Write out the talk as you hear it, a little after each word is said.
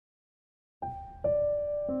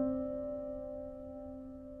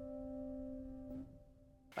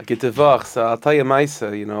So I'll tell you,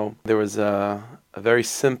 Maisa, there was a very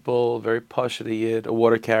simple, very pashut yid, a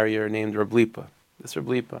water carrier named Rablipa. This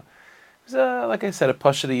Rablipa was, like I said, a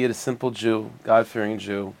pashut yid, a simple Jew, God-fearing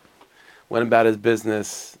Jew. Went about his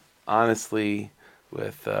business honestly,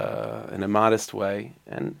 in a modest way,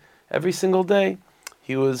 and every single day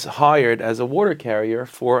he was hired as a water carrier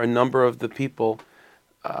for a number of the people.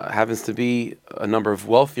 Happens to be a number of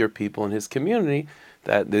wealthier people in his community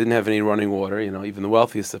that they didn't have any running water. Even the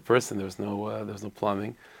wealthiest person, there was no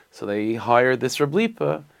plumbing, so they hired this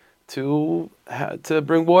Rablipa to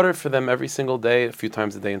bring water for them every single day, a few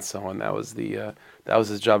times a day, and so on. That was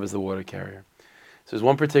his job as the water carrier. So there's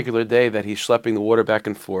one particular day that he's schlepping the water back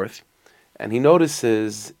and forth, and he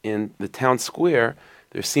notices in the town square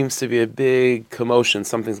there seems to be a big commotion.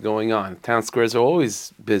 Something's going on. Town squares are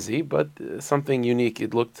always busy, but something unique.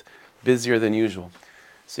 It looked busier than usual.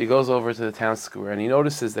 So he goes over to the town square and he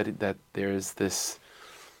notices that there's this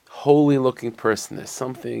holy-looking person. There's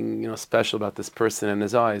something special about this person in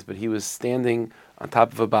his eyes. But he was standing on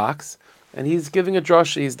top of a box and he's giving a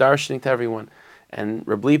drasha. He's darshaning to everyone. And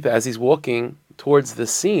Rablipa, as he's walking towards the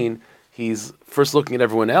scene, he's first looking at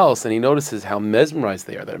everyone else and he notices how mesmerized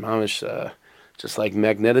they are. That mamish just like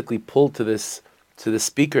magnetically pulled to the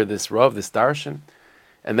speaker, this Rav, this darshan.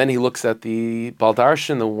 And then he looks at the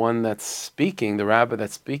baldarshan, the one that's speaking, the rabbi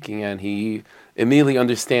that's speaking, and he immediately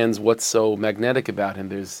understands what's so magnetic about him.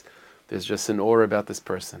 There's just an aura about this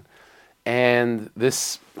person. And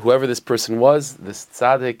whoever this person was, this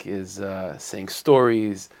tzaddik is saying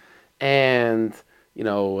stories and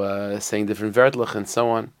saying different vertlach and so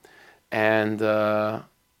on. And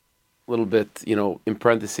little bit, in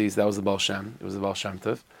parentheses, that was the Baal Shem. It was the Baal Shem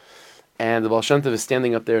Tov. And the Baal Shem Tov is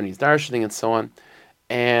standing up there and he's darshaning and so on.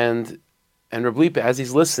 And Rablipa, as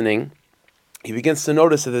he's listening, he begins to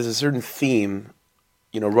notice that there's a certain theme,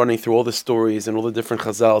 running through all the stories and all the different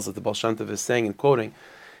chazals that the Baal Shem Tov is saying and quoting.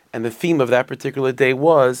 And the theme of that particular day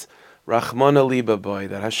was Rachmana liba boy,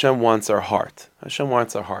 that Hashem wants our heart. Hashem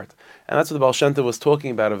wants our heart. And that's what the Baal Shem Tov was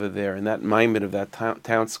talking about over there in that maimed of that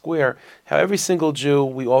town square, how every single Jew,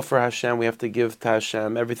 we offer Hashem, we have to give to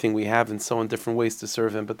Hashem everything we have and so on, different ways to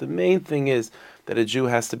serve Him. But the main thing is that a Jew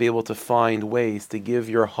has to be able to find ways to give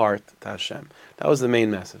your heart to Hashem. That was the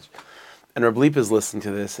main message. And Rablipa is listening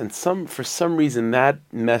to this, and for some reason that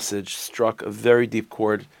message struck a very deep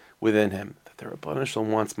chord within him, that the Rebbeinu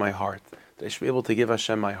Shalom wants my heart, that I should be able to give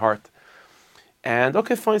Hashem my heart. And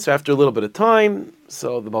okay, fine. So after a little bit of time,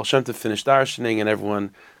 so the Baal Shem Tov finished darshaning and everyone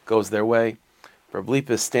goes their way. Rablipa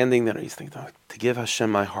is standing there and he's thinking, to give Hashem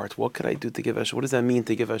my heart, what could I do to give Hashem? What does that mean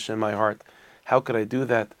to give Hashem my heart? How could I do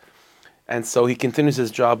that? And so he continues his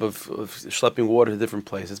job of schlepping water to different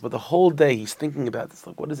places. But the whole day he's thinking about this,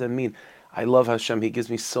 like, what does that mean? I love Hashem. He gives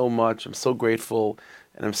me so much. I'm so grateful.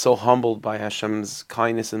 And I'm so humbled by Hashem's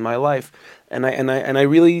kindness in my life. And I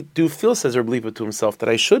really do feel, says Rablipa to himself, that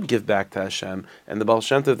I should give back to Hashem. And the Baal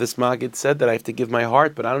Shem Tov, this Maggid, said that I have to give my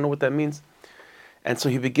heart, but I don't know what that means. And so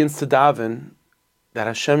he begins to daven that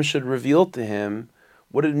Hashem should reveal to him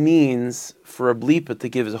what it means for Rablipa to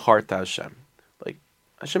give his heart to Hashem. Like,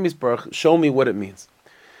 Hashem Yisbarach, show me what it means.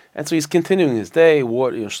 And so he's continuing his day,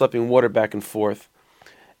 schlepping water back and forth.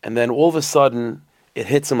 And then all of a sudden, it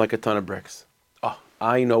hits him like a ton of bricks.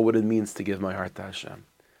 I know what it means to give my heart to Hashem.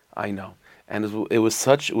 I know, and it was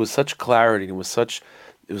such clarity. It was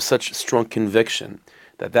such strong conviction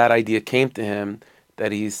that idea came to him,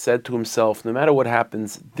 that he said to himself, no matter what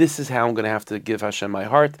happens, this is how I'm going to have to give Hashem my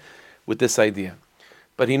heart, with this idea.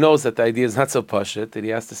 But he knows that the idea is not so pashut, that he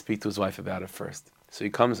has to speak to his wife about it first. So he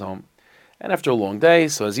comes home, and after a long day,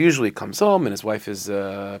 so as usual, he comes home and his wife is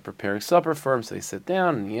preparing supper for him. So they sit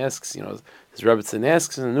down and he asks, his Rebbetzin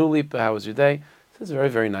asks, "Nu Lipa, how was your day?" It's very,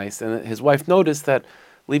 very nice. And his wife noticed that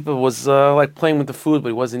Lipa was like playing with the food, but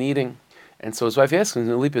he wasn't eating. And so his wife asked him,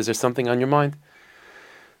 "Lipa, is there something on your mind?"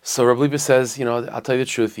 So Rabbi Lipa says, I'll tell you the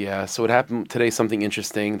truth, yeah. So it happened today, something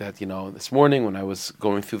interesting, that, this morning when I was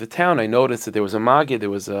going through the town, I noticed that there was a Maggid,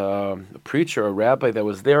 there was a preacher, a rabbi that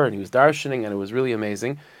was there, and he was darshaning, and it was really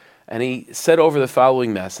amazing. And he said over the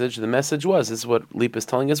following message. The message was, this is what Lipa is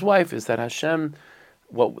telling his wife, is that Hashem,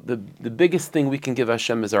 the biggest thing we can give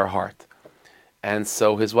Hashem is our heart. And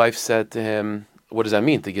so his wife said to him, what does that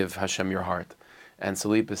mean, to give Hashem your heart? And so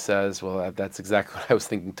Lipa says, well, that's exactly what I was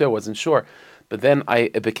thinking too. I wasn't sure. But then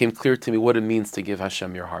it became clear to me what it means to give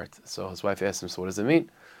Hashem your heart. So his wife asked him, so what does it mean?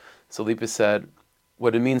 So Lipa said,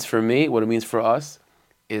 what it means for me, what it means for us,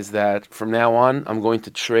 is that from now on, I'm going to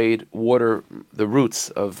trade water, the roots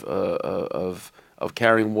of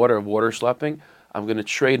carrying water, of water schlepping. I'm going to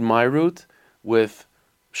trade my route with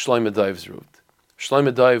Shlomo Daiv's route.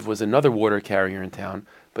 Shlomo Daiv was another water carrier in town,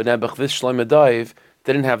 but Nebuch, this Shlomo Daiv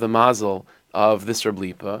didn't have the mazel of this Reb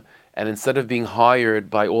Lipa, and instead of being hired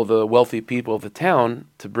by all the wealthy people of the town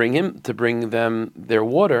to bring them their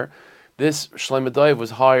water, this Shlomo Dov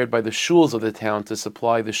was hired by the shuls of the town to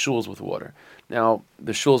supply the shuls with water. Now,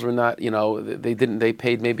 the shuls were not, they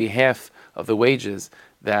paid maybe half of the wages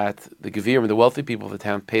that the Gevirim, the wealthy people of the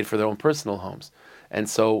town, paid for their own personal homes. And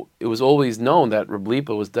so it was always known that Reb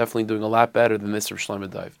Lipa was definitely doing a lot better than this Reb Shlomo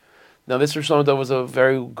Dov. Now, this Reb Shlomo Dov was a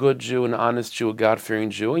very good Jew, an honest Jew, a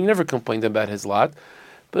God-fearing Jew, and he never complained about his lot.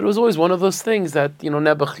 But it was always one of those things that,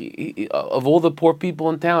 Nebuch, of all the poor people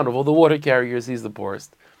in town, of all the water carriers, he's the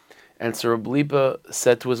poorest. And so Reb Lipa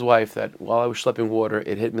said to his wife that while I was schlepping water,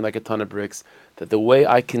 it hit me like a ton of bricks, that the way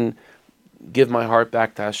I can give my heart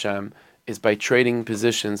back to Hashem is by trading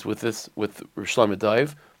positions with Shlomo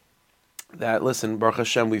Dov. That, listen, Baruch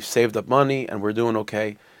Hashem, we've saved up money and we're doing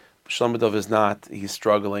okay. Shlomo Dov is not; he's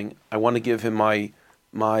struggling. I want to give him my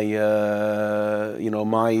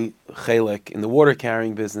chelik in the water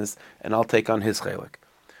carrying business, and I'll take on his chelik.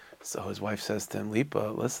 So his wife says to him,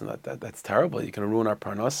 Lipa, listen, that's terrible. You're going to ruin our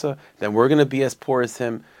parnasa. Then we're going to be as poor as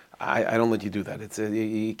him. I don't let you do that.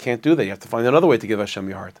 You can't do that. You have to find another way to give Hashem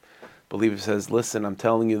your heart. But Lipa says, listen, I'm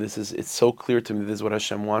telling you, it's so clear to me. This is what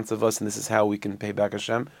Hashem wants of us, and this is how we can pay back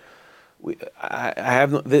Hashem.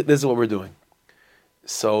 This is what we're doing.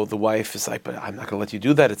 So the wife is like, but I'm not going to let you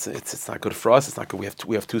do that. It's not good for us. It's not good.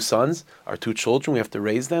 We have two sons, our two children. We have to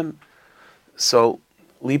raise them. So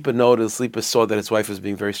Lipa saw that his wife was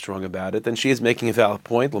being very strong about it, and she is making a valid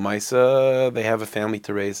point. L'maisa, they have a family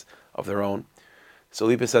to raise of their own. So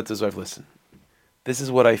Lipa said to his wife, listen, this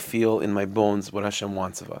is what I feel in my bones, what Hashem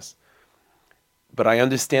wants of us. But I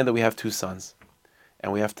understand that we have two sons,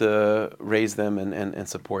 and we have to raise them and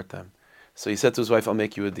support them. So he said to his wife, I'll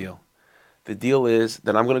make you a deal. The deal is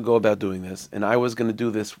that I'm going to go about doing this, and I was going to do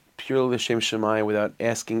this purely l'shem Shemayim without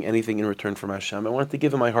asking anything in return from Hashem. I wanted to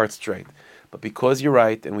give him my heart straight. But because you're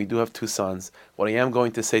right, and we do have two sons, what I am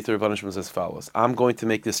going to say to Rebbeinu Shalom is as follows. I'm going to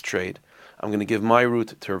make this trade. I'm going to give my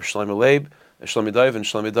route to Reb Shlomo Dov, and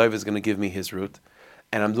Shlomo Dov is going to give me his route.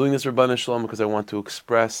 And I'm doing this, Rebbeinu Shalom, because I want to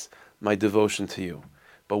express my devotion to you.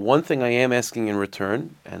 But one thing I am asking in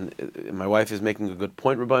return, and my wife is making a good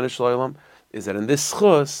point, Rebbeinu Shalom, is that in this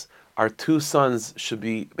schus, our two sons should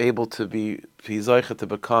be able to be zocheh to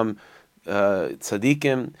become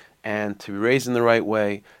tzadikim and to be raised in the right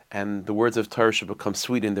way, and the words of Torah should become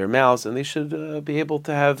sweet in their mouths, and they should be able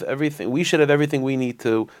to have everything. We should have everything we need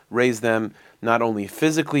to raise them, not only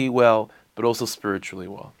physically well, but also spiritually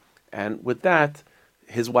well. And with that,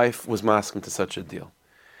 his wife was masking to such a deal.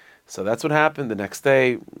 So that's what happened. The next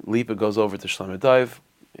day, Lipa goes over to Shlomo Dov.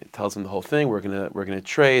 It tells him the whole thing. We're gonna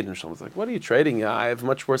trade, and Shlomo's like, "What are you trading? Yeah, I have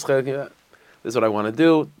much worse. This is what I want to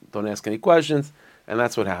do. Don't ask any questions." And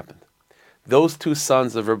that's what happened. Those two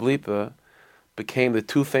sons of Reb Lipa became the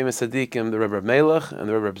two famous tzadikim, the Reb Melech and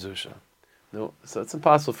the Reb Zusha. No, so it's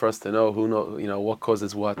impossible for us to know what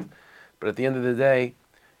causes what. But at the end of the day,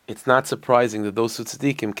 it's not surprising that those two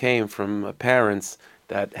tzadikim came from parents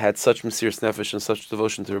that had such mesiras nefesh and such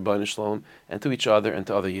devotion to Rebbeinu Shalom and to each other and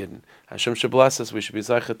to other Yidden. Hashem should bless us. We should be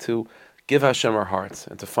zeicha to give Hashem our hearts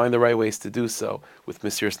and to find the right ways to do so with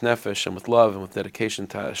mesiras nefesh and with love and with dedication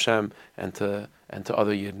to Hashem and to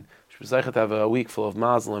other Yidden. We should be zeicha to have a week full of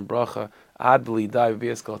mazel and bracha. Ad b'li dai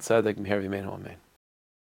v'bias kol tzedek m'her v'yimeinu amen.